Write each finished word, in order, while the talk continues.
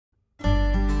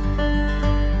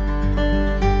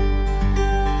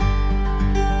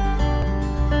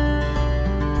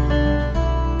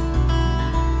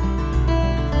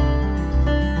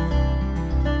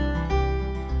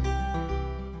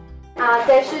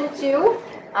session 2.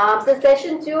 So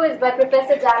session 2 is by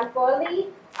Professor Dan Perley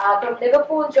from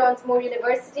Liverpool, Johns Moore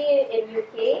University in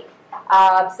UK.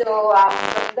 So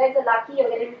you guys are lucky, you're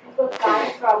getting people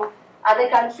flying from other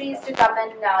countries to come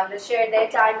and share their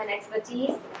time and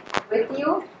expertise with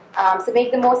you. So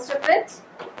make the most of it.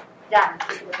 Dan.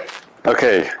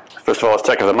 Okay, first of all, let's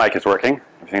check if the mic is working.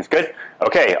 Everything's good?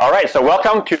 Okay, all right, so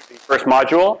welcome to the first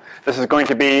module. This is going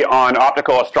to be on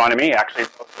optical astronomy. Actually,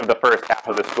 most of the first half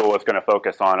of the school is going to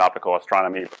focus on optical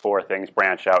astronomy before things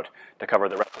branch out to cover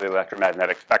the rest of the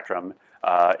electromagnetic spectrum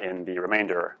in the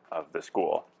remainder of the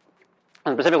school.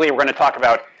 And specifically, we're going to talk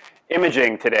about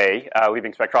imaging today,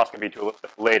 leaving spectroscopy to a little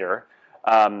bit later.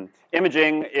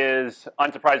 Imaging is,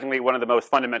 unsurprisingly, one of the most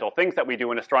fundamental things that we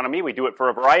do in astronomy. We do it for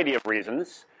a variety of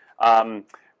reasons.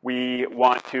 We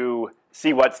want to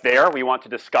see what's there. We want to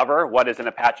discover what is in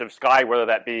a patch of sky, whether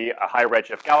that be a high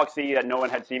redshift galaxy that no one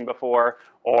had seen before,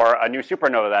 or a new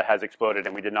supernova that has exploded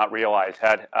and we did not realize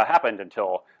had happened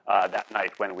until that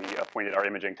night when we pointed our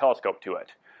imaging telescope to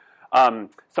it.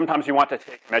 Sometimes we want to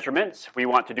take measurements. We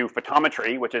want to do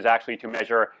photometry, which is actually to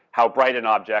measure how bright an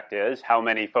object is, how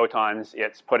many photons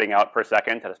it's putting out per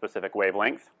second at a specific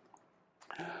wavelength.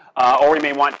 Or we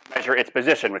may want to measure its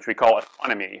position, which we call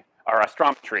astronomy, or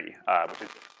astrometry, which is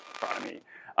astronomy,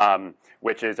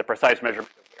 which is a precise measurement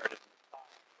of where it is,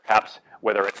 perhaps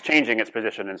whether it's changing its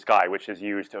position in sky, which is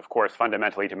used, of course,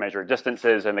 fundamentally to measure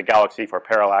distances in the galaxy for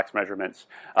parallax measurements,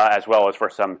 as well as for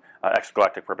some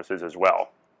extragalactic purposes as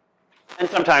well. And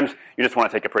sometimes you just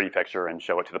want to take a pretty picture and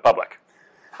show it to the public.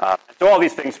 So all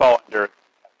these things fall under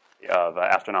of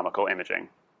astronomical imaging.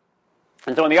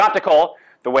 And so in the optical,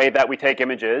 the way that we take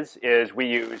images is we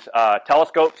use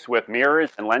telescopes with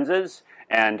mirrors and lenses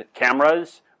and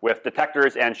cameras with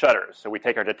detectors and shutters. So we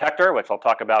take our detector, which I'll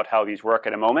talk about how these work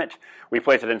in a moment. We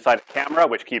place it inside a camera,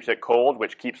 which keeps it cold,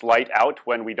 which keeps light out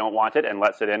when we don't want it and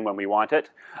lets it in when we want it.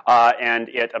 And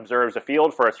it observes a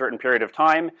field for a certain period of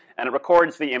time, and it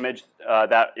records the image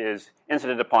that is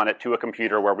incident upon it to a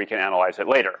computer where we can analyze it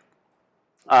later.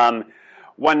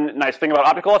 One nice thing about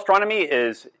optical astronomy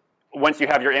is once you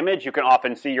have your image, you can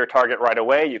often see your target right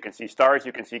away. You can see stars,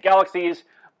 you can see galaxies,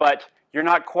 but you're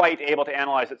not quite able to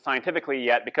analyze it scientifically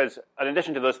yet because in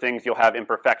addition to those things, you'll have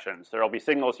imperfections. There will be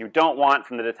signals you don't want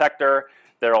from the detector.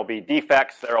 There will be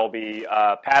defects. There will be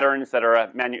patterns that are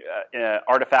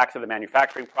artifacts of the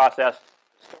manufacturing process.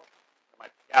 There might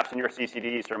be gaps in your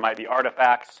CCDs. There might be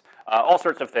artifacts, all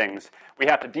sorts of things. We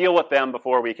have to deal with them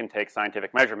before we can take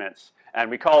scientific measurements. And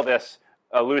we call this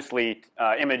loosely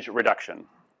image reduction.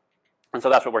 And so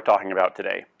that's what we're talking about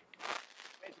today.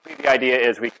 Basically, the idea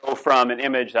is we go from an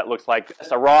image that looks like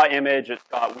this, a raw image. It's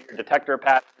got weird detector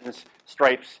patterns,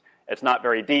 stripes. It's not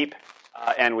very deep.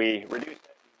 And we reduce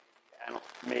it and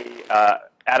may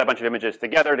add a bunch of images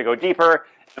together to go deeper.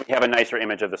 And we have a nicer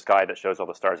image of the sky that shows all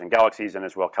the stars and galaxies and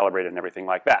is well calibrated and everything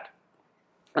like that.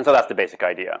 And so that's the basic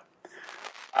idea.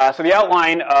 So the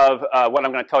outline of what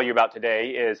I'm going to tell you about today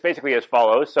is basically as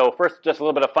follows. So first, just a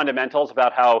little bit of fundamentals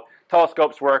about how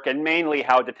telescopes work and mainly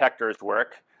how detectors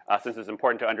work, since it's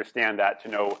important to understand that to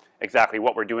know exactly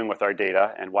what we're doing with our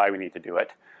data and why we need to do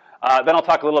it. Then I'll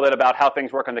talk a little bit about how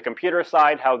things work on the computer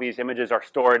side, how these images are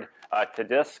stored to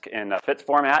disk in a FITS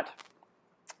format.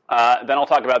 Then I'll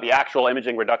talk about the actual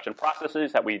imaging reduction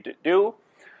processes that we do.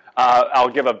 I'll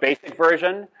give a basic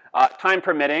version. Time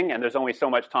permitting, and there's only so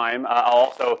much time, I'll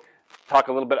also talk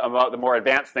a little bit about the more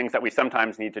advanced things that we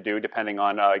sometimes need to do depending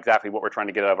on exactly what we're trying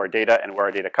to get out of our data and where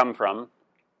our data come from.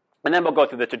 And then we'll go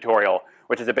through the tutorial,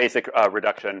 which is a basic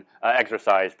reduction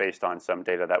exercise based on some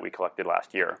data that we collected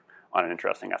last year on an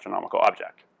interesting astronomical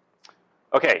object.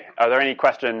 Okay, are there any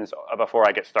questions before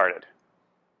I get started?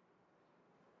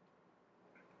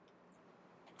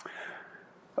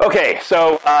 Okay,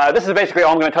 so this is basically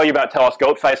all I'm going to tell you about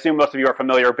telescopes. I assume most of you are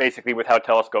familiar basically with how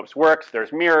telescopes work.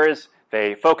 There's mirrors,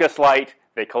 they focus light,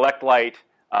 they collect light,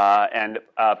 and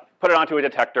put it onto a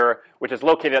detector, which is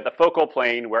located at the focal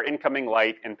plane where incoming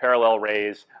light in parallel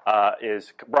rays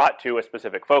is brought to a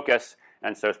specific focus,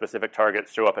 and so specific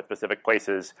targets show up at specific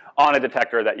places on a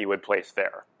detector that you would place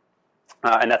there.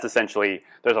 And that's essentially,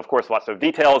 there's of course lots of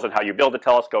details on how you build a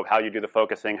telescope, how you do the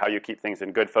focusing, how you keep things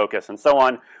in good focus, and so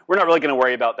on. We're not really going to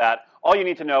worry about that. All you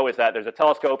need to know is that there's a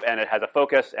telescope and it has a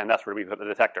focus, and that's where we put the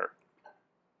detector.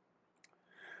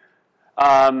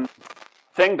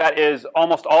 Thing that is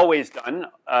almost always done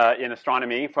in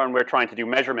astronomy when we're trying to do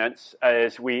measurements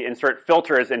is we insert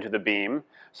filters into the beam.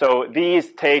 So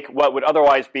these take what would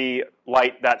otherwise be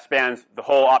light that spans the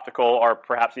whole optical or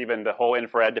perhaps even the whole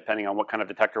infrared, depending on what kind of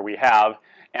detector we have,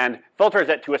 and filters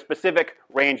it to a specific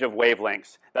range of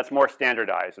wavelengths that's more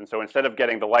standardized. And so instead of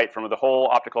getting the light from the whole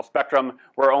optical spectrum,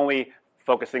 we're only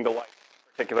focusing the light at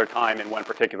a particular time in one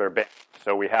particular band.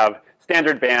 So we have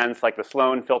standard bands like the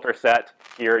Sloan filter set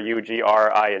here, U, G,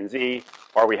 R, I, and Z,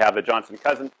 or we have the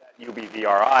Johnson-Cousins set, U, B, V,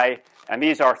 R, I, and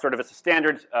these are sort of a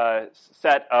standard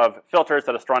set of filters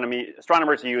that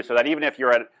astronomers use so that even if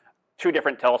you're at two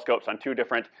different telescopes on two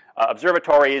different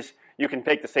observatories, you can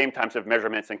take the same types of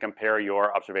measurements and compare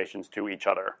your observations to each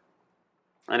other.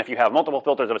 And if you have multiple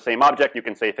filters of the same object, you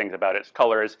can say things about its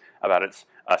colors, about its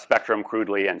spectrum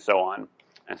crudely, and so on.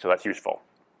 And so that's useful.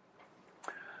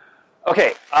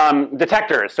 Okay,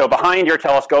 detectors. So behind your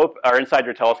telescope, or inside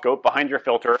your telescope, behind your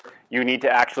filter, you need to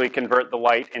actually convert the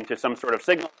light into some sort of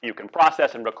signal you can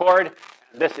process and record.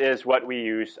 This is what we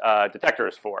use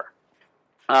detectors for.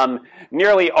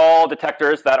 Nearly all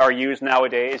detectors that are used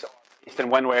nowadays are based in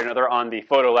one way or another on the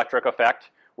photoelectric effect,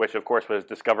 which of course was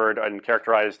discovered and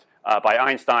characterized by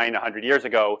Einstein 100 years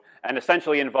ago, and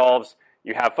essentially involves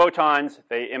you have photons,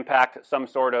 they impact some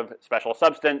sort of special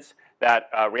substance that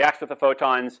reacts with the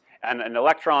photons, and an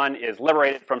electron is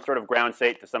liberated from sort of ground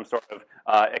state to some sort of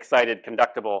excited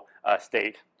conductible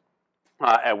state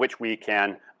at which we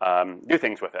can do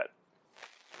things with it.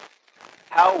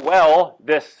 How well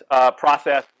this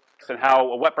process works and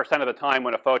what percent of the time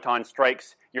when a photon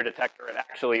strikes your detector it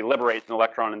actually liberates an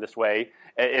electron in this way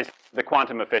is the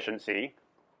quantum efficiency.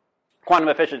 Quantum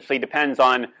efficiency depends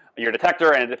on your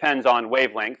detector and it depends on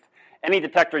wavelength. Any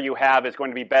detector you have is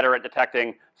going to be better at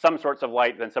detecting some sorts of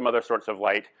light than some other sorts of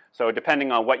light. So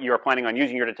depending on what you're planning on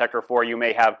using your detector for, you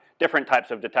may have different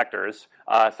types of detectors,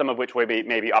 some of which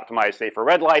may be optimized, say, for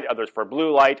red light, others for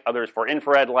blue light, others for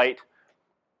infrared light,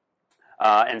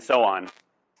 and so on.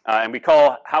 And we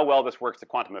call how well this works the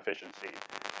quantum efficiency.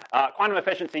 Quantum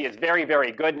efficiency is very,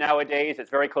 very good nowadays.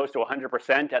 It's very close to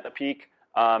 100% at the peak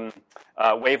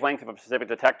wavelength of a specific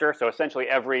detector. So essentially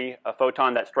every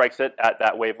photon that strikes it at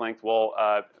that wavelength will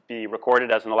be recorded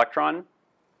as an electron.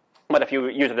 But if you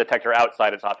use a detector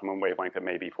outside its optimum wavelength, it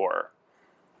may be poorer.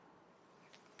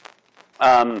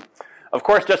 Of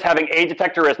course, just having a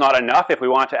detector is not enough. If we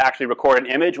want to actually record an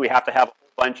image, we have to have a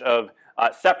whole bunch of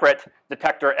separate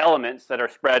detector elements that are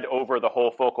spread over the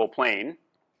whole focal plane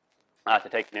to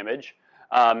take an image.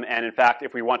 And in fact,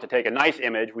 if we want to take a nice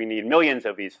image, we need millions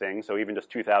of these things, so even just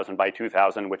 2,000 by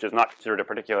 2,000, which is not considered a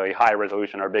particularly high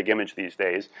resolution or big image these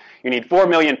days. You need 4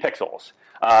 million pixels,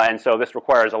 and so this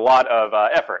requires a lot of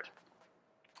effort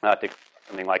to do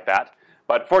something like that.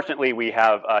 But fortunately, we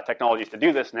have technologies to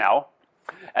do this now.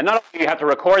 And not only do you have to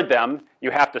record them,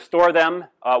 you have to store them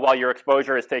while your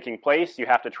exposure is taking place. You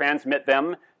have to transmit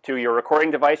them to your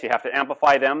recording device. You have to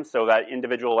amplify them so that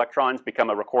individual electrons become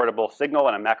a recordable signal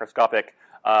in a macroscopic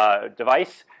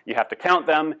device. You have to count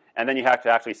them, and then you have to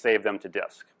actually save them to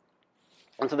disk.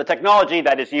 And so the technology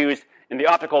that is used in the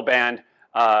optical band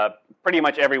pretty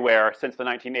much everywhere since the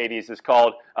 1980s is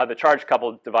called the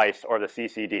charge-coupled device, or the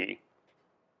CCD.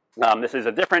 This is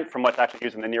different from what's actually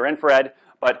used in the near-infrared,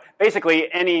 but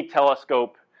basically any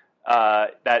telescope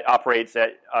that operates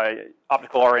at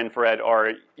optical or infrared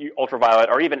or ultraviolet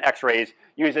or even X-rays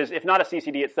uses, if not a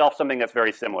CCD itself, something that's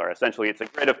very similar. Essentially, it's a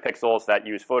grid of pixels that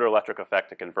use photoelectric effect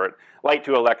to convert light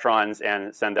to electrons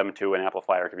and send them to an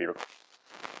amplifier to be recorded.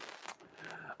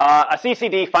 A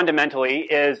CCD fundamentally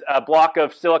is a block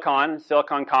of silicon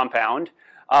compound.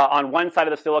 On one side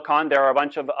of the silicon, there are a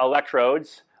bunch of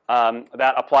electrodes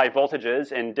that apply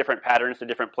voltages in different patterns to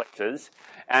different places.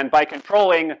 And by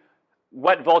controlling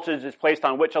what voltage is placed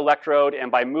on which electrode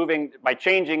and by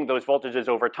changing those voltages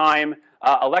over time,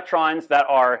 electrons that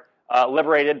are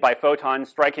liberated by photons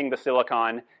striking the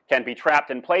silicon can be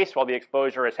trapped in place while the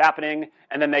exposure is happening,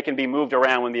 and then they can be moved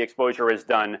around when the exposure is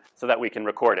done so that we can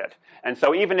record it. And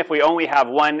so even if we only have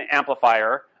one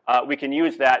amplifier, we can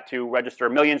use that to register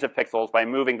millions of pixels by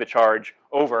moving the charge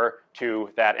over to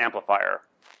that amplifier.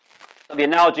 The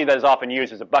analogy that is often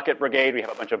used is a bucket brigade. We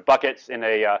have a bunch of buckets in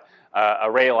a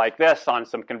array like this on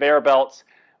some conveyor belts.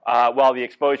 While the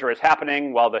exposure is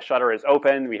happening, while the shutter is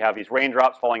open, we have these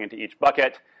raindrops falling into each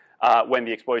bucket. When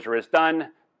the exposure is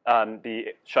done,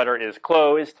 the shutter is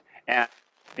closed, and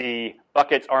the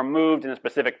buckets are moved in a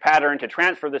specific pattern to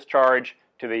transfer this charge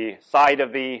to the side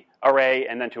of the array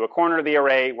and then to a corner of the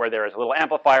array where there is a little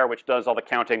amplifier which does all the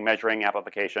counting, measuring,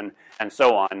 amplification, and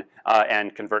so on,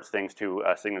 and converts things to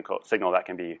a signal that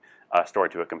can be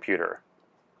stored to a computer.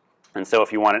 And so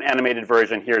if you want an animated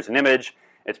version, here's an image.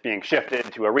 It's being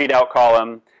shifted to a readout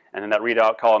column, and then that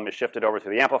readout column is shifted over to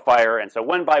the amplifier. And so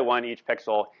one by one, each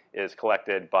pixel is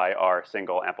collected by our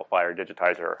single amplifier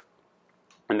digitizer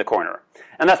in the corner.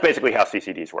 And that's basically how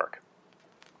CCDs work.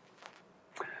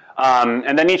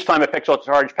 And then each time a pixel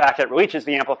charge packet reaches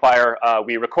the amplifier,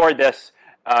 we record this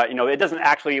it doesn't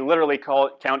actually literally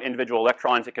count individual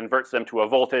electrons. It converts them to a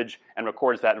voltage and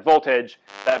records that voltage.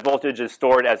 That voltage is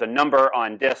stored as a number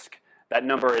on disk. That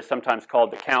number is sometimes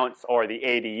called the counts or the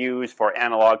ADUs for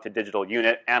analog to digital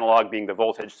unit. Analog being the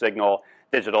voltage signal,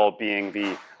 digital being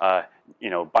the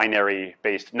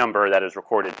binary-based number that is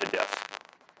recorded to disk.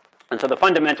 And so the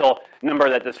fundamental number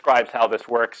that describes how this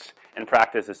works in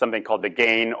practice is something called the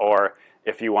gain, or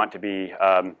if you want to be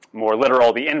more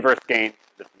literal, the inverse gain.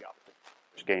 The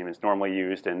opposite gain is normally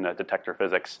used in detector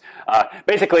physics.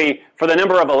 Basically, for the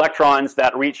number of electrons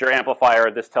that reach your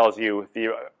amplifier, this tells you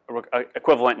the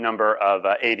equivalent number of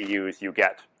ADUs you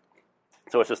get.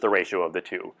 So it's just the ratio of the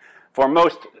two. For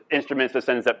most instruments, this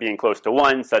ends up being close to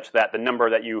 1, such that the number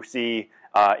that you see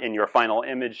in your final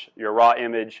image, your raw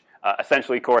image,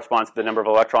 essentially corresponds to the number of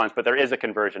electrons, but there is a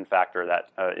conversion factor that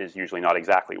is usually not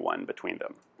exactly 1 between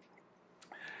them.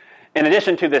 In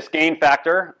addition to this gain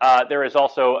factor, there is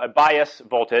also a bias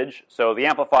voltage. So the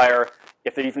amplifier,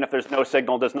 even if there's no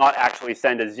signal, does not actually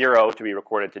send a 0 to be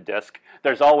recorded to disk.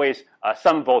 There's always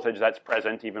some voltage that's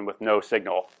present even with no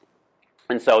signal.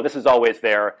 And so this is always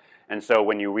there. And so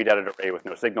when you read out an array with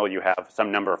no signal, you have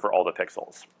some number for all the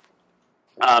pixels.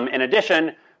 In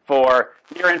addition, for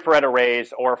near-infrared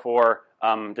arrays or for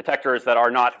detectors that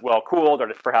are not well cooled, or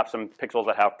just perhaps some pixels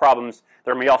that have problems,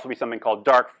 there may also be something called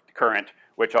dark current,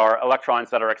 which are electrons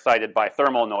that are excited by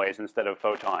thermal noise instead of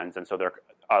photons. And so they're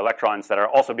electrons that are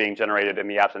also being generated in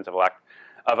the absence of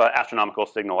an astronomical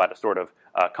signal at a sort of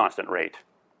constant rate.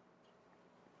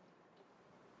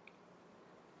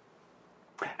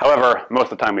 However,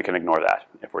 most of the time we can ignore that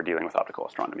if we're dealing with optical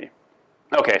astronomy.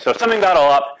 Okay, so summing that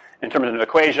all up in terms of an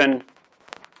equation,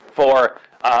 for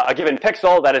a given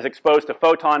pixel that is exposed to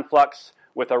photon flux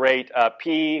with a rate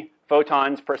p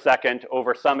photons per second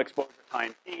over some exposure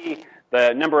time t,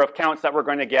 the number of counts that we're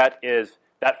going to get is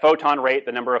that photon rate,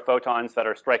 the number of photons that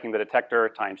are striking the detector,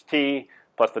 times t,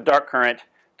 plus the dark current,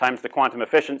 times the quantum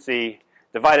efficiency,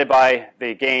 divided by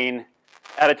the gain,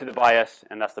 added to the bias,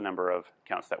 and that's the number of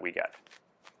counts that we get.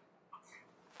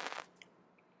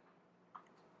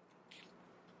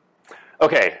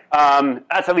 Okay,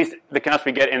 that's at least the counts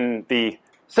we get in the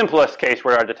simplest case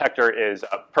where our detector is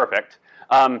perfect.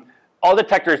 All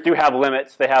detectors do have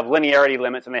limits. They have linearity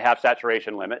limits and they have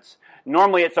saturation limits.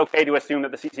 Normally it's okay to assume that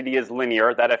the CCD is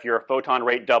linear, that if your photon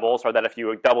rate doubles or that if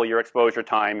you double your exposure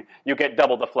time, you get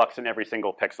double the flux in every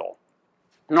single pixel.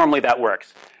 Normally that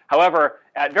works. However,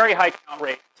 at very high count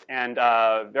rates and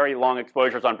very long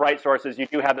exposures on bright sources, you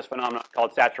do have this phenomenon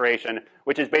called saturation,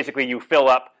 which is basically you fill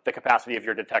up the capacity of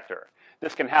your detector.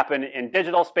 This can happen in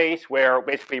digital space, where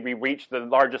basically we reach the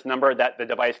largest number that the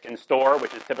device can store,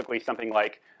 which is typically something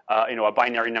like a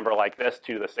binary number like this,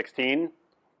 2 to the 16.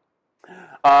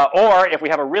 Or if we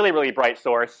have a really, really bright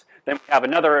source, then we have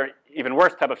another even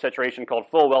worse type of saturation called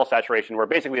full well saturation, where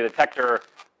basically the detector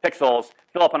pixels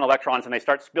fill up on electrons and they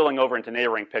start spilling over into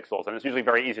neighboring pixels. And it's usually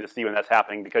very easy to see when that's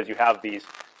happening because you have these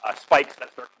spikes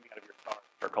that start coming out of your star.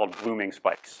 They're called blooming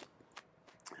spikes.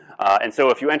 And so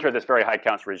if you enter this very high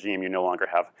counts regime, you no longer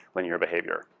have linear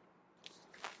behavior.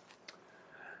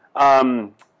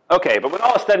 Okay, but when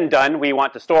all is said and done, we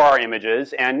want to store our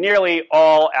images, and nearly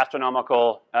all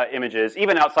astronomical images,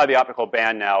 even outside the optical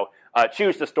band now,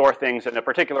 choose to store things in a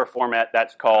particular format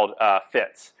that's called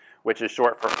FITS, which is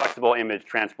short for Flexible Image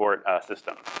Transport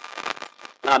System.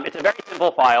 It's a very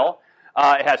simple file.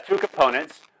 It has two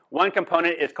components. One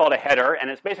component is called a header, and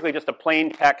it's basically just a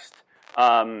plain text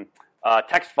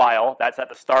text file that's at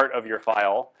the start of your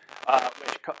file,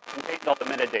 which contains all the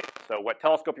metadata. So what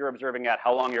telescope you're observing at,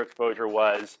 how long your exposure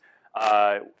was,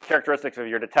 characteristics of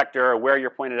your detector, where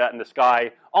you're pointed at in the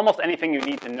sky. Almost anything you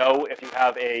need to know if you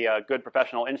have a good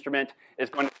professional instrument is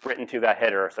going to be written to that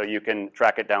header so you can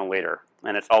track it down later.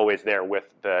 And it's always there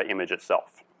with the image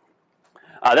itself.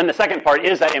 Then the second part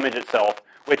is that image itself,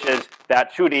 which is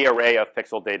that 2D array of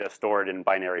pixel data stored in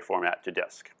binary format to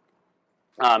disk.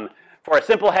 For a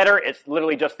simple header, it's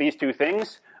literally just these two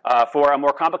things. For a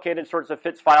more complicated sorts of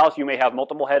FITS files, you may have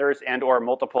multiple headers and or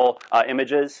multiple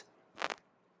images.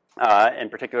 In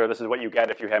particular, this is what you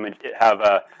get if you have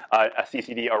a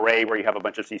CCD array where you have a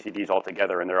bunch of CCDs all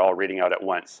together and they're all reading out at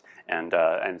once and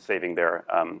saving their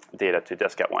data to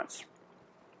disk at once.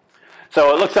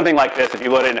 So it looks something like this. If you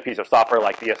load it in a piece of software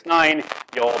like DS9,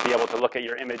 you'll be able to look at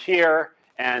your image here.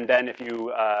 And then if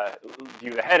you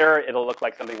view the header, it'll look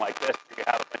like something like this. You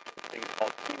have a bunch of things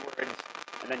called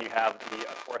keywords, and then you have the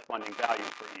corresponding values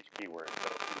for each keyword.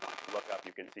 So if you want to look up,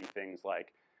 you can see things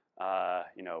like,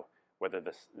 whether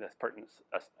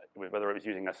whether it was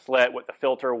using a slit, what the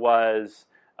filter was,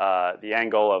 the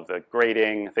angle of the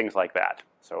grating, things like that.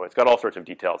 So it's got all sorts of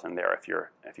details in there if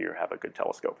you have a good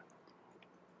telescope.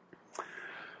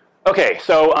 Okay,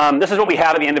 so this is what we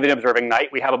have at the end of an observing night.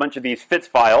 We have a bunch of these FITS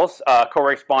files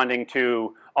corresponding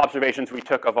to observations we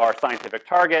took of our scientific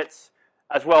targets,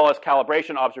 as well as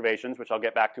calibration observations, which I'll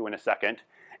get back to in a second.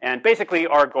 And basically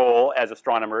our goal as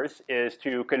astronomers is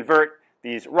to convert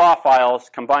these raw files,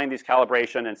 combine these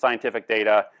calibration and scientific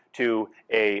data to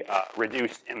a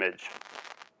reduced image,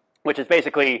 which is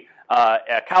basically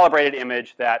a calibrated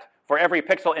image that for every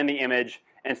pixel in the image,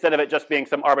 instead of it just being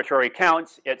some arbitrary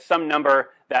counts, it's some number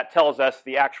that tells us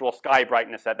the actual sky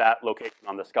brightness at that location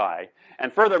on the sky.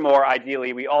 And furthermore,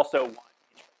 ideally, we also want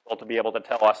each pixel to be able to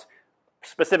tell us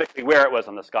specifically where it was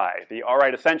on the sky, the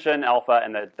all-right ascension, alpha,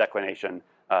 and the declination,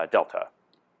 delta.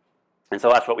 And so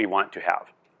that's what we want to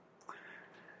have.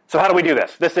 So how do we do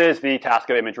this? This is the task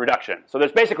of image reduction. So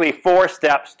there's basically 4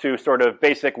 steps to sort of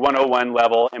basic 101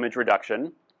 level image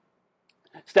reduction.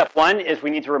 Step 1 is we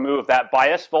need to remove that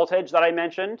bias voltage that I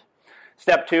mentioned.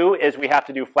 Step 2 is we have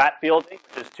to do flat fielding,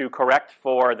 which is to correct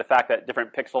for the fact that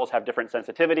different pixels have different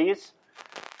sensitivities.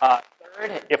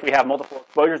 Third, if we have multiple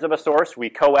exposures of a source, we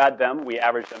co-add them, we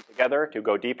average them together to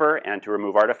go deeper and to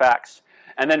remove artifacts.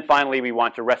 And then finally, we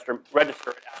want to register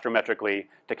it astrometrically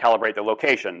to calibrate the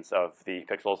locations of the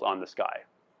pixels on the sky.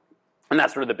 And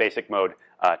that's sort of the basic mode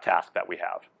task that we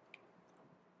have.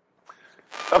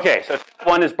 Okay, so step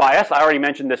 1 is bias. I already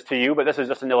mentioned this to you, but this is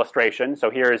just an illustration. So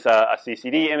here's a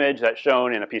CCD image that's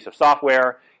shown in a piece of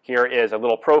software. Here is a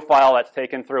little profile that's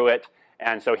taken through it.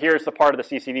 And so here's the part of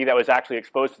the CCD that was actually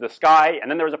exposed to the sky. And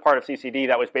then there was a part of CCD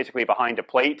that was basically behind a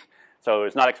plate. So it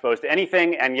was not exposed to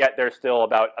anything, and yet there's still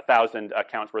about 1,000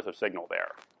 counts worth of signal there.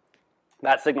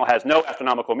 That signal has no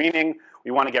astronomical meaning.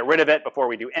 We want to get rid of it before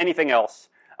we do anything else.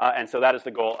 And so that is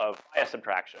the goal of bias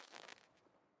subtraction.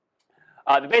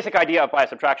 The basic idea of bias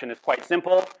subtraction is quite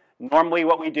simple. Normally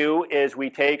what we do is we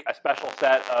take a special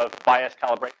set of bias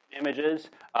calibration images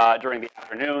during the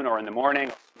afternoon or in the morning,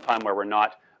 or sometime where we're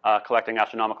not collecting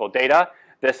astronomical data.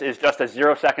 This is just a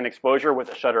 0-second exposure with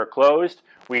the shutter closed.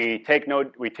 We take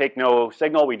no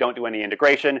signal. We don't do any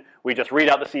integration. We just read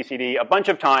out the CCD a bunch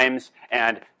of times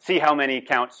and see how many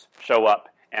counts show up,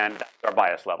 and that's our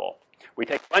bias level. We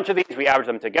take a bunch of these, we average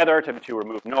them together to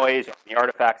remove noise or any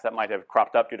artifacts that might have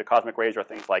cropped up due to cosmic rays or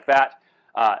things like that.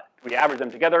 We average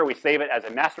them together, we save it as a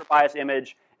master bias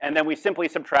image, and then we simply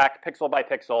subtract pixel by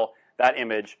pixel that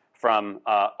image from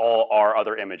all our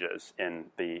other images in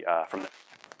the, from this.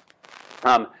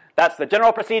 That's the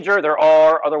general procedure. There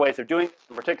are other ways of doing it.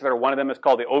 In particular, one of them is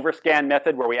called the overscan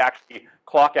method, where we actually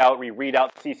clock out, we read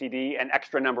out the CCD an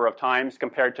extra number of times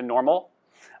compared to normal.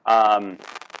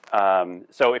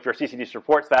 So if your CCD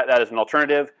supports that, that is an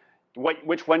alternative.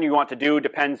 Which one you want to do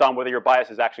depends on whether your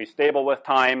bias is actually stable with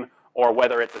time, or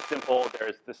whether it's a simple,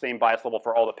 there's the same bias level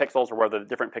for all the pixels, or whether the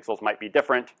different pixels might be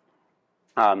different.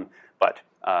 But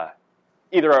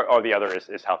either or the other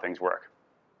is how things work.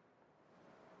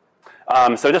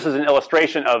 So this is an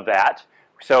illustration of that.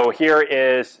 So here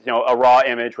is a raw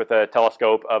image with a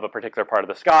telescope of a particular part of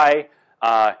the sky.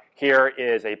 Here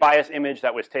is a bias image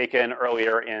that was taken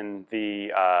earlier in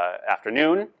the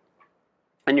afternoon.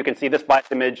 And you can see this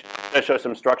bias image does show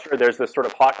some structure. There's this sort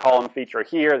of hot column feature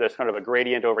here. There's kind of a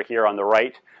gradient over here on the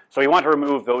right. So we want to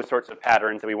remove those sorts of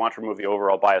patterns, and we want to remove the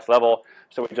overall bias level.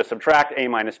 So we just subtract A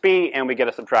minus B, and we get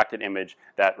a subtracted image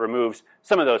that removes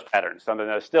some of those patterns. So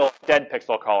there's still a dead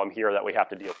pixel column here that we have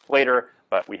to deal with later,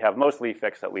 but we have mostly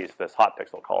fixed at least this hot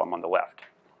pixel column on the left.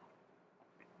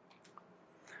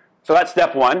 So that's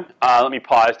step 1. Let me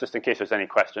pause just in case there's any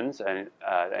questions and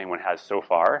anyone has so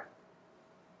far.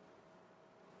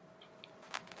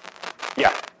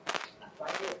 Yeah.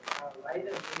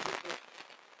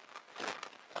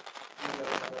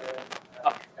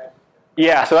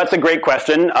 Yeah, so that's a great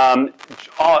question.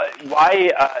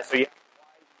 Why?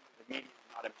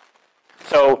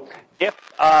 So if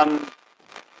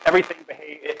everything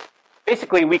behaves,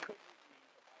 basically we could.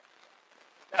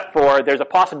 Step 4, there's a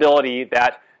possibility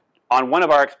that on one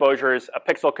of our exposures, a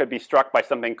pixel could be struck by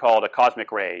something called a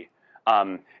cosmic ray,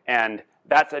 and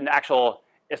that's an actual.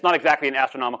 It's not exactly an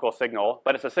astronomical signal,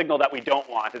 but it's a signal that we don't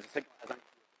want. It's a signal that has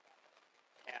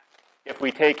and if we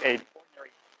take a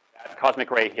ordinary cosmic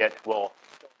ray hit, we'll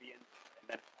still be in and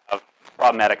then have a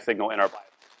problematic signal in our bias.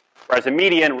 Whereas a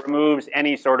median removes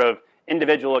any sort of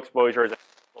individual exposures that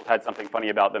had something funny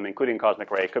about them, including cosmic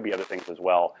ray. It could be other things as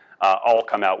well. All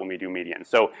come out when we do medians.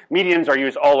 So medians are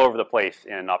used all over the place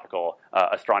in optical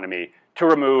astronomy to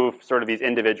remove sort of these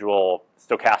individual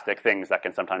stochastic things that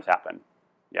can sometimes happen.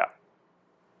 Yeah.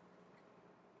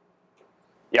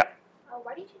 Yeah.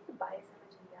 Why do you take the bias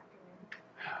image in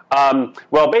the afternoon?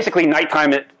 Well, basically,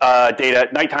 nighttime data,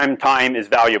 nighttime time is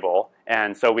valuable,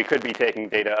 And so we could be taking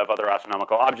data of other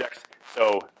astronomical objects,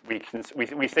 so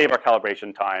we save our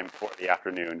calibration time for the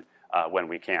afternoon when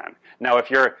we can. Now, if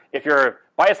your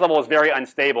bias level is very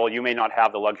unstable, you may not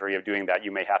have the luxury of doing that.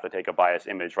 You may have to take a bias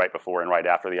image right before and right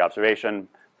after the observation,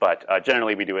 but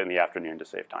generally we do it in the afternoon to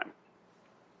save time.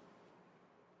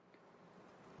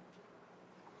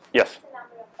 Yes?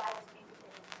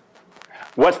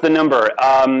 What's the number?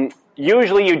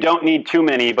 Usually you don't need too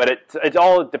many, but it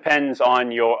all depends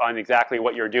on exactly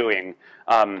what you're doing.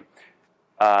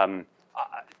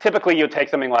 Typically you'll take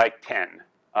something like 10.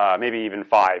 Maybe even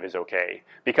 5 is okay,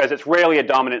 because it's rarely a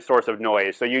dominant source of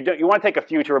noise. So you want to take a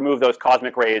few to remove those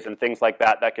cosmic rays and things like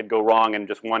that that could go wrong in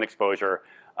just one exposure.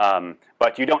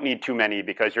 But you don't need too many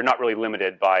because you're not really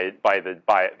limited by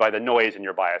the noise in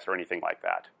your bias or anything like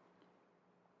that.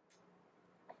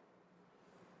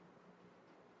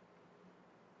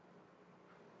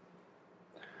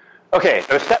 Okay,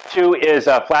 so step 2 is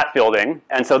flat fielding,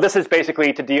 and so this is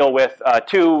basically to deal with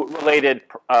 2 related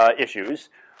issues.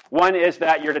 One is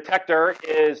that your detector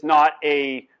is not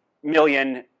a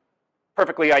million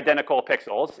perfectly identical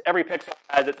pixels. Every pixel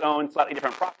has its own slightly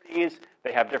different properties.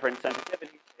 They have different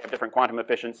sensitivities. They have different quantum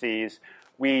efficiencies.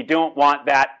 We don't want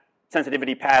that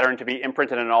sensitivity pattern to be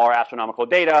imprinted in all our astronomical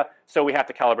data, so we have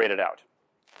to calibrate it out.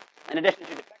 In addition to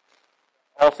detectors,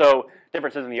 also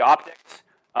differences in the optics.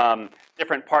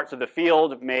 Different parts of the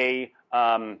field may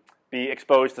be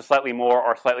exposed to slightly more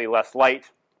or slightly less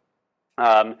light.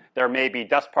 There may be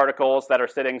dust particles that are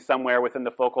sitting somewhere within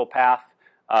the focal path.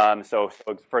 So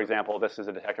for example, this is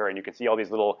a detector, and you can see all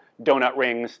these little donut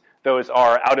rings. Those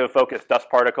are out-of-focus dust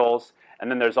particles. And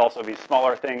then there's also these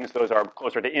smaller things. Those are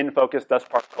closer to in-focus dust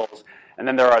particles. And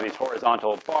then there are these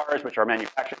horizontal bars, which are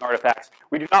manufacturing artifacts.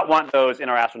 We do not want those in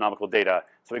our astronomical data,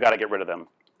 so we've got to get rid of them.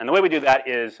 And the way we do that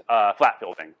is flat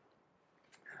fielding.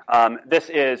 This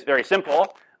is very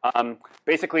simple.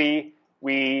 Basically,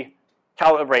 we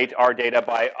calibrate our data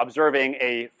by observing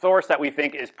a source that we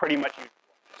think is pretty much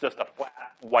just a flat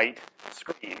white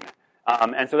screen.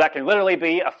 And so that can literally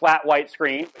be a flat white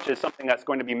screen, which is something that's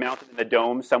going to be mounted in the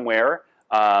dome somewhere.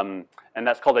 And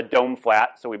that's called a dome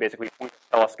flat. So we basically point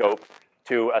the telescope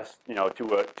to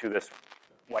this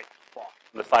white spot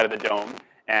on the side of the dome,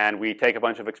 and we take a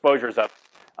bunch of exposures up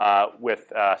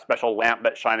with a special lamp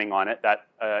that's shining on it that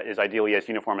is ideally as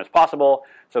uniform as possible.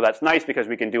 So that's nice because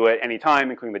we can do it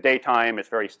anytime, including the daytime. It's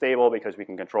very stable because we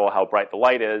can control how bright the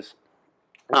light is.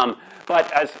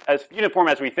 But as uniform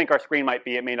as we think our screen might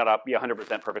be, it may not be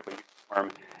 100% perfectly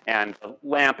uniform. And the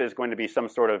lamp is going to be some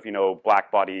sort of,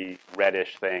 black body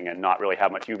reddish thing and not really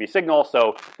have much UV signal.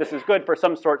 So this is good for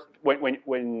some sorts when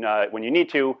you need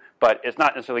to, but it's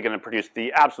not necessarily going to produce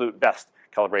the absolute best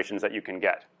calibrations that you can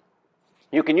get.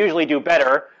 You can usually do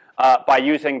better by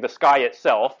using the sky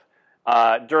itself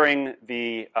during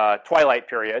the twilight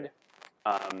period,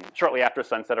 shortly after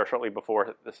sunset or shortly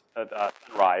before the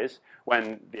sunrise,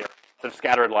 when there's sort of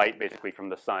scattered light basically from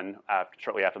the sun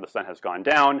shortly after the sun has gone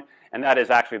down, and that is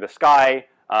actually the sky,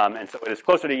 and so it is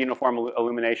closer to uniform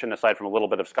illumination aside from a little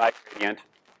bit of sky gradient,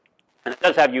 and it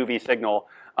does have UV signal,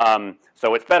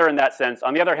 so it's better in that sense.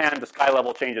 On the other hand, the sky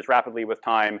level changes rapidly with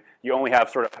time. You only have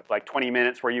sort of like 20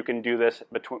 minutes where you can do this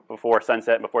before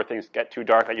sunset and before things get too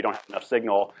dark that you don't have enough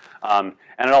signal. And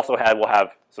it also will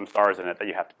have some stars in it that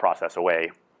you have to process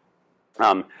away.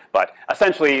 But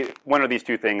essentially, one of these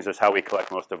two things is how we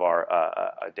collect most of our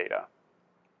data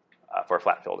for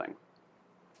flat fielding.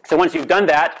 So once you've done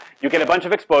that, you get a bunch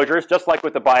of exposures. Just like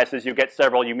with the biases, you get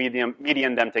several. You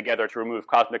median them together to remove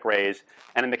cosmic rays.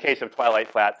 And in the case of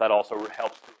twilight flats, that also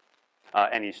helps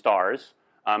any stars.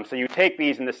 So you take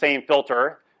these in the same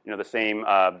filter, the same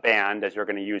band as you're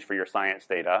going to use for your science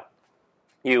data.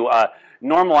 You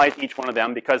normalize each one of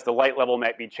them because the light level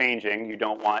might be changing. You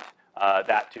don't want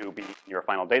that to be your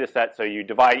final data set. So you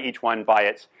divide each one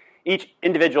by each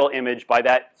individual image by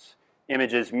that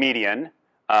image's median.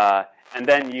 And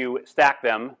then you stack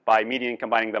them by median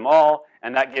combining them all,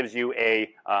 and that gives you a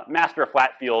master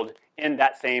flat field in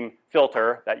that same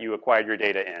filter that you acquired your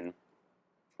data in.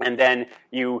 And then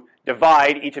you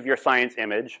divide each of your science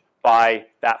image by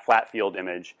that flat field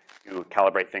image to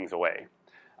calibrate things away.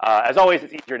 As always,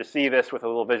 it's easier to see this with a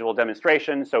little visual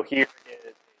demonstration. So here is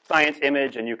a science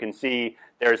image, and you can see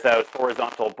there's those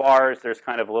horizontal bars. There's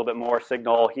kind of a little bit more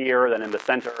signal here than in the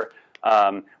center.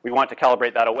 We want to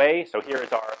calibrate that away. So here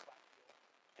is our...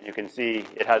 And you can see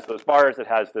it has those bars, it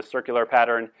has this circular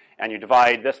pattern, and you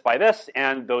divide this by this,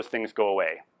 and those things go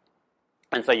away.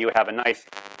 And so you have a nice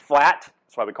flat,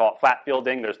 that's why we call it flat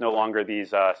fielding. There's no longer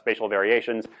these spatial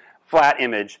variations, flat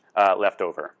image left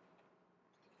over.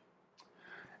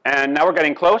 And now we're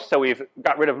getting close, so we've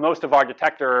got rid of most of our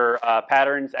detector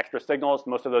patterns, extra signals.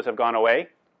 Most of those have gone away.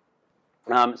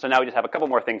 So now we just have a couple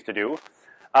more things to do.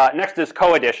 Next is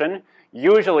co-addition.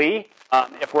 Usually,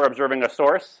 if we're observing a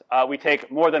source, we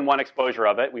take more than one exposure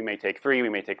of it. We may take 3, we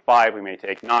may take 5, we may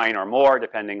take 9 or more,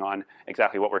 depending on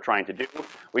exactly what we're trying to do.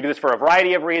 We do this for a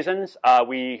variety of reasons.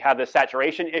 We have the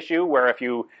saturation issue, where if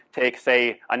you take,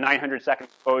 say, a 900-second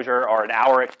exposure or an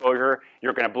hour exposure,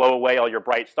 you're going to blow away all your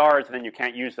bright stars, and then you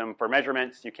can't use them for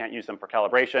measurements, you can't use them for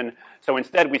calibration. So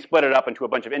instead, we split it up into a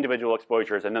bunch of individual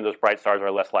exposures, and then those bright stars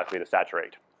are less likely to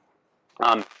saturate.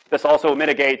 This also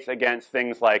mitigates against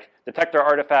things like detector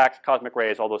artifacts, cosmic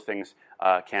rays. All those things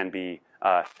can be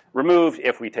removed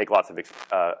if we take lots of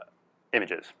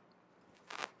images.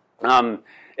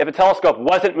 If a telescope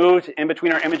wasn't moved in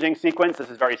between our imaging sequence, this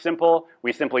is very simple.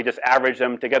 We simply just average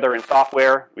them together in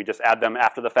software. We just add them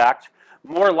after the fact.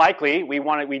 More likely,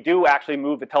 we do actually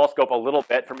move the telescope a little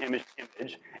bit from image to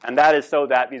image, and that is so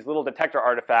that these little detector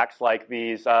artifacts, like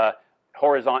these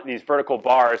these vertical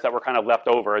bars that were kind of left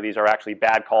over, these are actually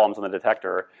bad columns on the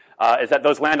detector, is that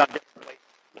those land on different places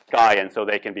in the sky, and so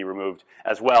they can be removed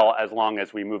as well, as long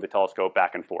as we move the telescope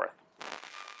back and forth.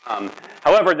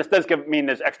 However, this does mean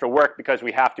there's extra work, because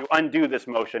we have to undo this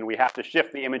motion. We have to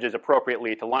shift the images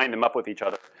appropriately to line them up with each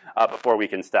other before we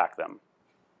can stack them.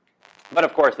 But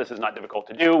of course, this is not difficult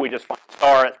to do. We just find a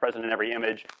star that's present in every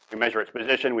image. We measure its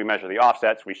position. We measure the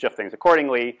offsets. We shift things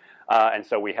accordingly. And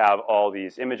so we have all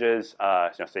these images,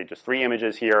 say just 3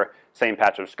 images here, same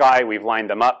patch of sky. We've lined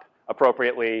them up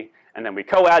appropriately. And then we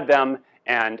co-add them.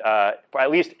 And for at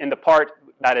least in the part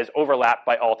that is overlapped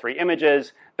by all 3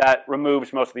 images, that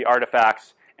removes most of the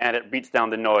artifacts. And it beats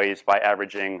down the noise by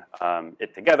averaging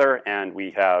it together. And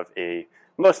we have a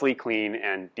mostly clean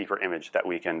and deeper image that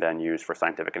we can then use for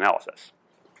scientific analysis.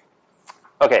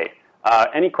 Okay,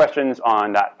 any questions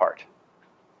on that part?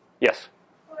 Yes?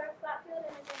 For flat field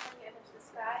imaging, when you image the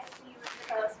sky, do you move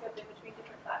the telescope in between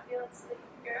different flat fields so that you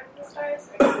can compare the stars,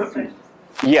 or do the stars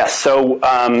just... Yes, so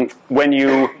when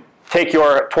you take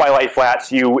your twilight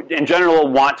flats, you in general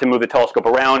want to move the telescope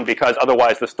around, because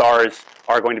otherwise the stars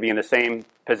are going to be in the same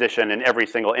position in every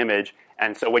single image.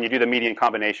 And so when you do the median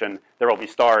combination, there will be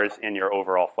stars in your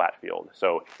overall flat field.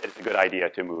 So it's a good idea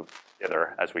to move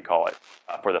hither, as we call it,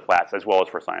 for the flats, as well as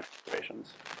for science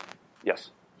observations. Yes?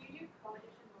 Do you do co-addition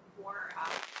before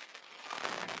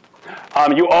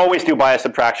or You always do bias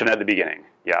subtraction at the beginning,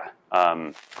 yeah.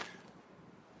 And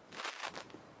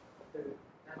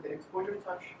the exposure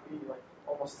time should be like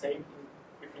almost same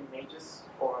between images,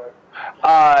 or?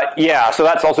 Yeah, so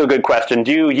that's also a good question.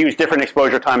 Do you use different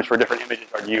exposure times for different images,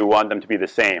 or do you want them to be the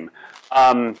same?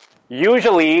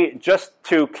 Usually, just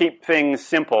to keep things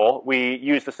simple, we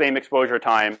use the same exposure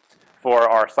time for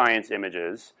our science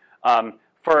images.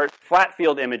 For flat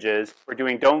field images, if we're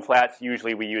doing dome flats,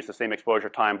 usually we use the same exposure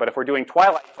time. But if we're doing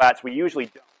twilight flats, we usually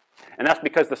don't. And that's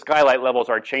because the skylight levels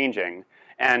are changing.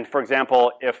 And for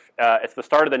example, if it's the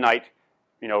start of the night,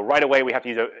 right away we have to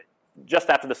use just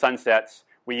after the sun sets,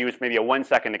 we use maybe a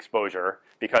 1-second exposure,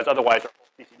 because otherwise our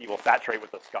CCD will saturate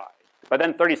with the sky. But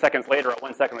then 30 seconds later, a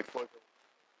 1-second exposure,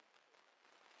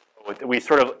 we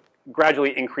sort of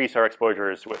gradually increase our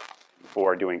exposures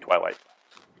for doing twilight.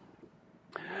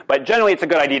 But generally, it's a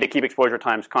good idea to keep exposure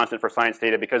times constant for science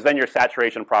data, because then your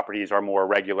saturation properties are more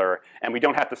regular, and we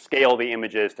don't have to scale the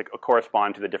images to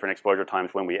correspond to the different exposure times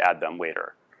when we add them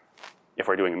later, if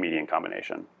we're doing a median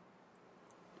combination.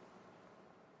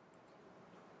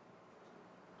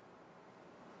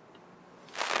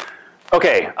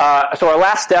 Okay, so our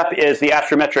last step is the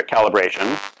astrometric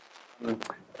calibration.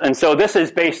 And so this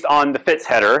is based on the FITS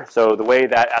header. So the way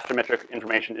that astrometric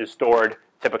information is stored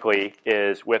typically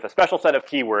is with a special set of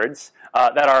keywords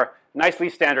that are nicely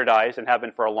standardized and have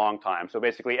been for a long time. So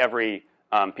basically every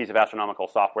piece of astronomical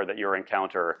software that you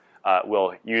encounter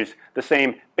will use the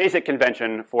same basic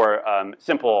convention for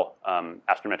simple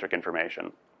astrometric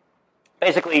information.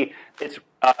 Basically, it's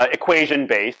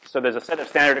equation-based. So there's a set of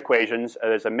standard equations.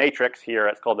 There's a matrix here.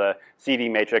 It's called the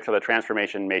CV matrix, or the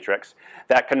transformation matrix,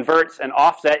 that converts an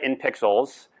offset in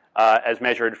pixels as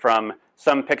measured from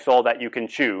some pixel that you can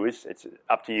choose. It's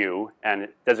up to you, and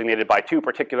it's designated by 2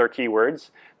 particular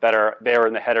keywords that are there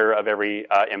in the header of every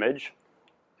image.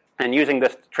 And using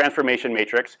this transformation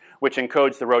matrix, which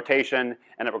encodes the rotation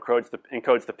and it encodes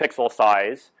the pixel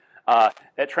size,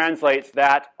 it translates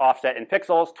that offset in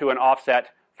pixels to an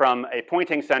offset from a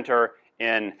pointing center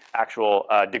in actual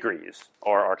degrees,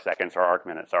 or arc seconds, or arc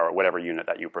minutes, or whatever unit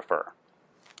that you prefer.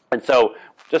 And so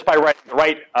just by writing the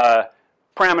right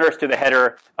parameters to the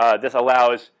header, this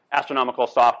allows astronomical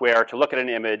software to look at an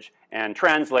image and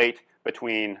translate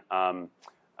between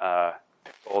pixels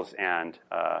pixels and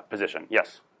position.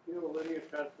 Yes? You know, linear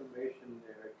transformation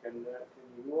there, can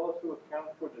you also account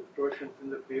for distortions in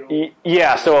the field?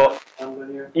 Yeah, so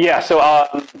Nonlinear? Yeah,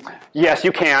 so yes,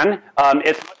 you can.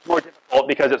 It's much more difficult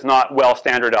because it's not well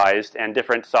standardized, and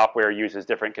different software uses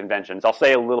different conventions. I'll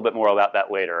say a little bit more about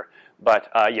that later. But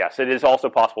yes, it is also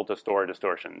possible to store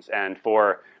distortions, and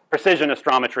for precision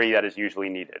astrometry, that is usually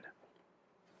needed.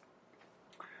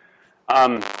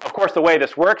 Of course, the way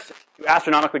this works to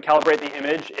astronomically calibrate the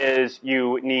image is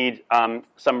you need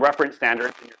some reference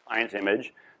standards in your science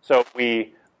image. So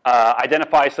we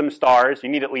identify some stars. You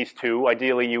need at least 2.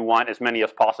 Ideally, you want as many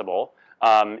as possible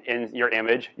in your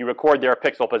image. You record their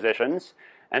pixel positions,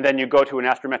 and then you go to an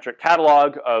astrometric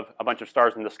catalog of a bunch of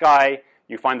stars in the sky.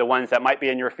 You find the ones that might be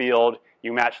in your field.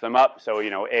 You match them up, so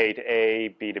A to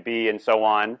A, B to B, and so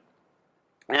on.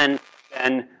 And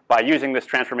then by using this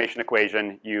transformation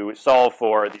equation, you solve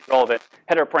for the relevant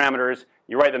header parameters.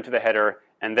 You write them to the header,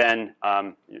 and then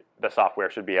the software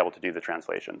should be able to do the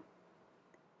translation.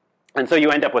 And so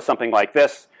you end up with something like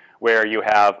this, where you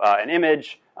have an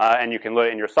image, and you can load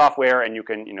it in your software, and you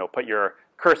can put your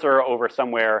cursor over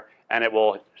somewhere, and it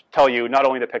will tell you not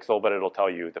only the pixel, but it'll tell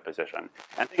you the position.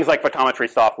 And things like photometry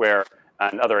software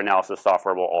and other analysis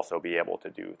software will also be able to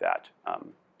do that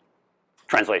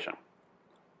translation.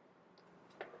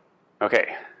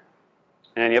 Okay.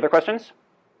 Any other questions?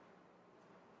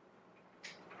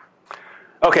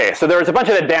 Okay, so there's a bunch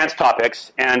of advanced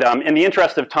topics, and in the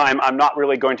interest of time, I'm not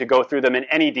really going to go through them in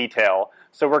any detail.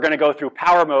 So we're going to go through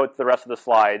power modes the rest of the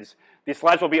slides. These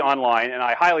slides will be online, and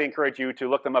I highly encourage you to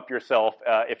look them up yourself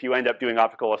if you end up doing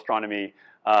optical astronomy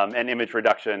and image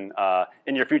reduction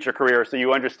in your future career, so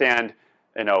you understand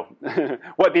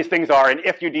what these things are, and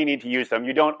if you do need to use them.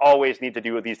 You don't always need to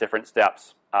do these different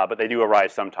steps, but they do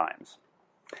arise sometimes.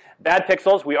 Bad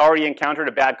pixels, we already encountered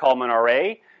a bad Kalman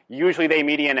array. Usually they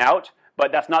median out,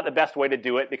 but that's not the best way to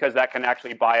do it because that can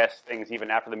actually bias things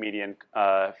even after the median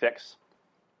fix,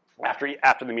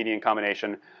 after the median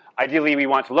combination. Ideally, we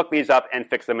want to look these up and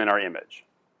fix them in our image.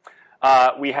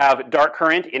 We have dark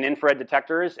current in infrared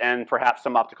detectors and perhaps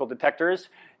some optical detectors.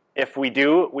 If we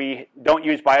do, we don't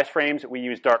use bias frames, we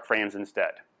use dark frames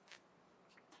instead.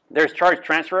 There's charge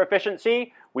transfer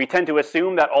efficiency. We tend to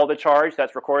assume that all the charge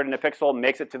that's recorded in a pixel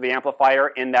makes it to the amplifier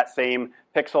in that same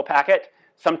pixel packet.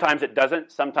 Sometimes it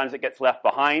doesn't. Sometimes it gets left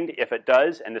behind. If it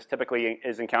does, and this typically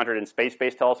is encountered in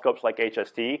space-based telescopes like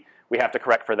HST, we have to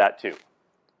correct for that too.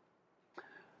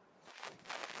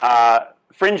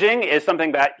 Fringing is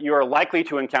something that you're likely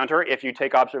to encounter if you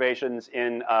take observations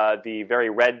in the very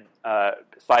red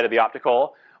side of the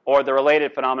optical, or the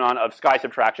related phenomenon of sky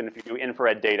subtraction if you do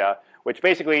infrared data, which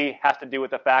basically has to do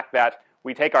with the fact that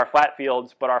we take our flat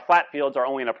fields, but our flat fields are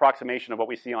only an approximation of what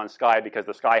we see on sky because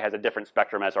the sky has a different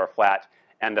spectrum as our flat,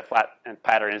 and the flat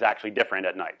pattern is actually different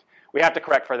at night. We have to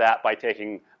correct for that by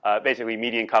taking basically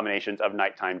median combinations of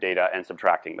nighttime data and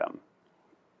subtracting them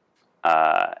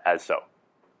as so.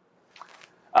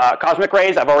 Cosmic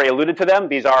rays, I've already alluded to them.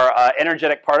 These are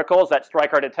energetic particles that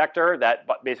strike our detector that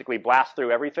basically blast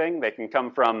through everything. They can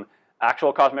come from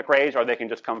actual cosmic rays, or they can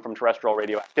just come from terrestrial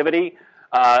radioactivity.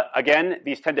 Again,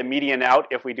 these tend to median out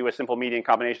if we do a simple median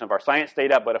combination of our science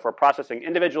data, but if we're processing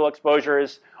individual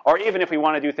exposures, or even if we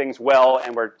want to do things well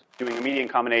and we're doing a median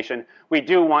combination, we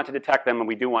do want to detect them and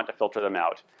we do want to filter them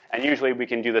out. And usually we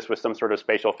can do this with some sort of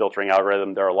spatial filtering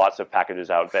algorithm. There are lots of packages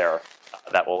out there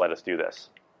that will let us do this.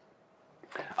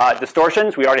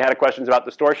 Distortions, we already had questions about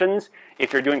distortions.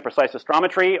 If you're doing precise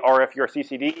astrometry, or if your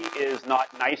CCD is not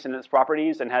nice in its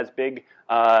properties and has big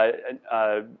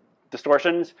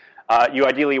distortions, you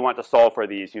ideally want to solve for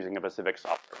these using a specific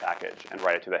software package and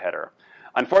write it to the header.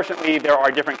 Unfortunately, there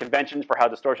are different conventions for how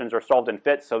distortions are solved in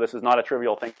FITS, so this is not a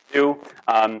trivial thing to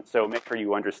do. So make sure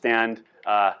you understand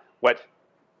what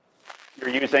you're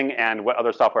using and what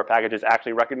other software packages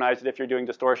actually recognize it if you're doing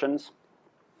distortions.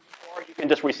 Or you can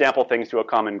just resample things to a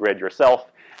common grid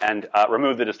yourself and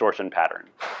remove the distortion pattern.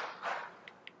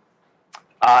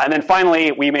 And then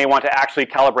finally, we may want to actually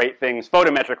calibrate things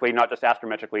photometrically, not just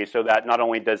astrometrically, so that not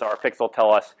only does our pixel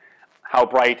tell us how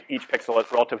bright each pixel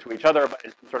is relative to each other, but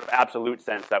in some sort of absolute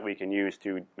sense that we can use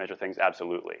to measure things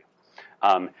absolutely.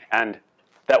 And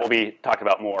that will be talked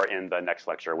about more in the next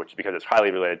lecture, which because it's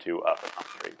highly related to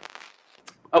photometry.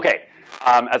 Okay,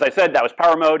 as I said, that was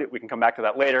power mode. We can come back to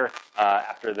that later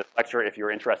after this lecture if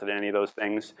you're interested in any of those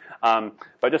things.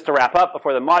 But just to wrap up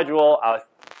before the module, I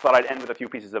thought I'd end with a few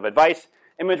pieces of advice.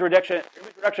 Image reduction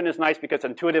is nice because it's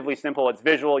intuitively simple. It's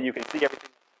visual. You can see everything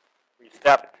every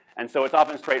step. And so it's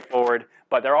often straightforward.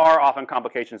 But there are often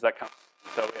complications that come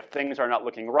So if things are not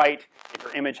looking right, if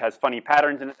your image has funny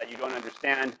patterns in it that you don't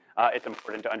understand, it's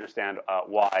important to understand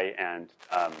why and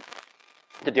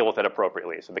to deal with it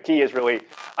appropriately. So the key is really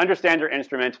understand your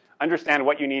instrument, understand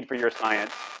what you need for your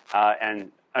science,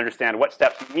 and understand what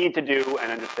steps you need to do,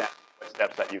 and understand what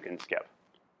steps that you can skip.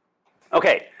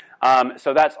 Okay,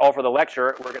 so that's all for the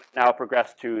lecture. We're going to now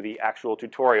progress to the actual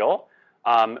tutorial.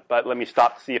 But let me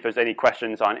stop to see if there's any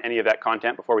questions on any of that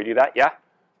content before we do that. Yeah? I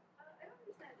don't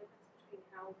understand the difference between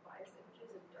how biased images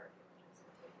and dark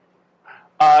images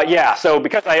are taken. Yeah, so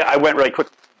because I went really quick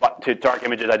to dark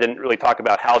images, I didn't really talk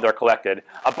about how they're collected.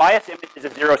 A biased image is a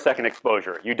 0-second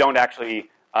exposure. You don't actually,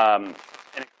 you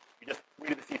just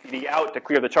read the CCD out to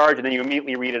clear the charge, and then you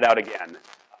immediately read it out again.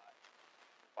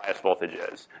 Bias voltage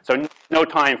is. So no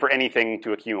time for anything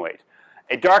to accumulate.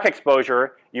 A dark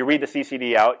exposure, you read the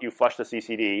CCD out, you flush the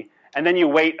CCD, and then you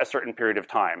wait a certain period of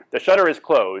time. The shutter is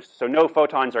closed, so no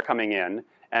photons are coming in,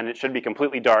 and it should be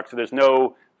completely dark, so there's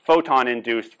no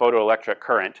photon-induced photoelectric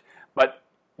current, but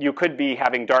you could be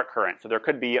having dark current, so there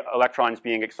could be electrons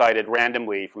being excited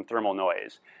randomly from thermal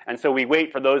noise. And so we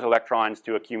wait for those electrons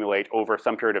to accumulate over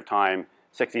some period of time,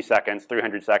 60 seconds,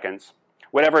 300 seconds,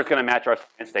 whatever is going to match our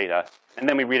science data, and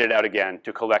then we read it out again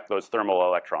to collect those thermal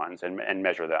electrons and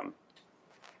measure them.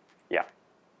 Yeah.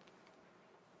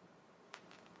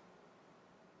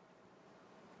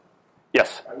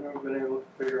 Yes? I've never been able to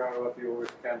figure out what the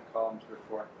overscan columns are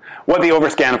for. What the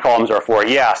overscan columns are for,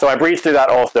 yeah. So I breezed through that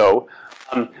also.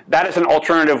 That is an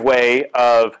alternative way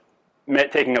of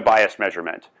taking a bias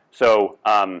measurement. So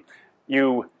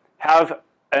you have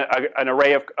an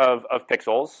array of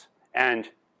pixels, and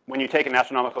when you take an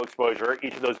astronomical exposure,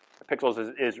 each of those pixels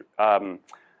is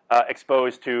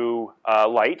exposed to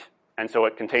light, and so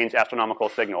it contains astronomical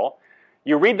signal.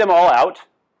 You read them all out,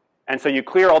 and so you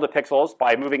clear all the pixels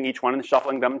by moving each one and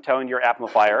shuffling them, telling your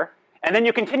amplifier, and then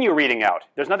you continue reading out.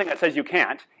 There's nothing that says you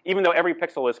can't. Even though every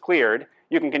pixel is cleared,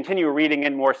 you can continue reading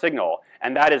in more signal,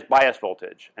 and that is bias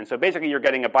voltage. And so basically you're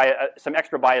getting some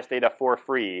extra bias data for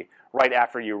free right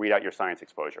after you read out your science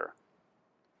exposure.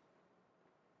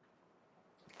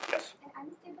 Yes? An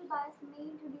unstable bias may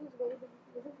introduce variability,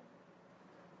 isn't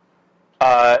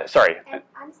it? Sorry. An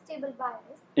unstable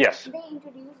bias Yes. may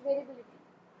introduce variability.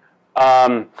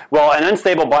 Well, an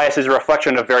unstable bias is a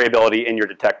reflection of variability in your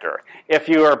detector. If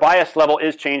your bias level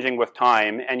is changing with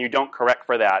time and you don't correct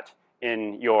for that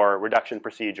in your reduction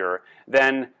procedure,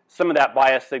 then some of that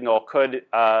bias signal could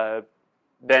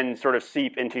then sort of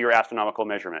seep into your astronomical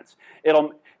measurements.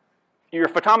 Your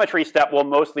photometry step will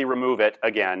mostly remove it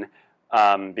again,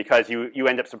 because you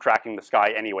end up subtracting the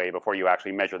sky anyway before you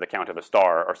actually measure the count of a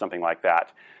star or something like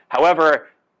that. However,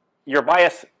 your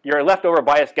leftover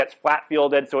bias gets flat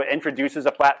fielded, so it introduces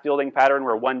a flat fielding pattern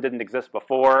where one didn't exist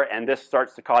before, and this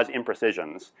starts to cause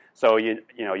imprecisions. So you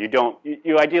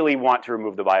ideally want to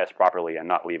remove the bias properly and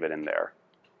not leave it in there.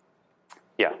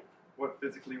 Yeah. What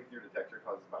physically with your detector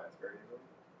causes bias variability?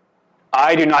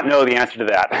 I do not know the answer to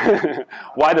that.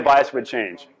 Why the bias would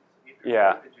change?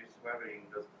 Yeah. If the voltage is varying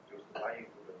just lying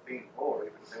to the pin, or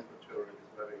if the temperature is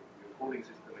varying, your cooling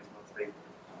system is not stable.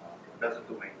 That's the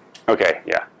two main things. Okay,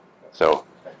 yeah. So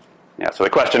the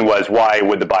question was, why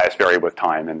would the bias vary with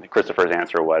time? And Christopher's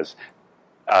answer was,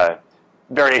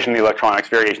 variation in the electronics,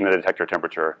 variation in the detector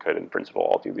temperature could, in principle,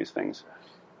 all do these things.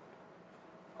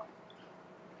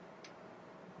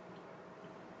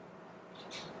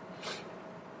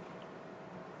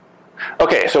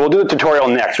 Okay, so we'll do the tutorial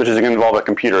next, which is going to involve a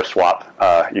computer swap,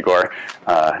 Igor,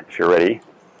 if you're ready.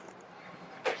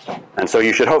 And so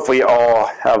you should hopefully all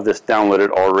have this downloaded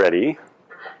already.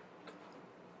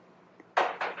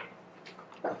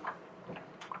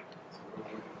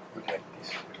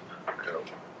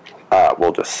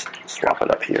 We'll just swap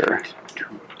it up here.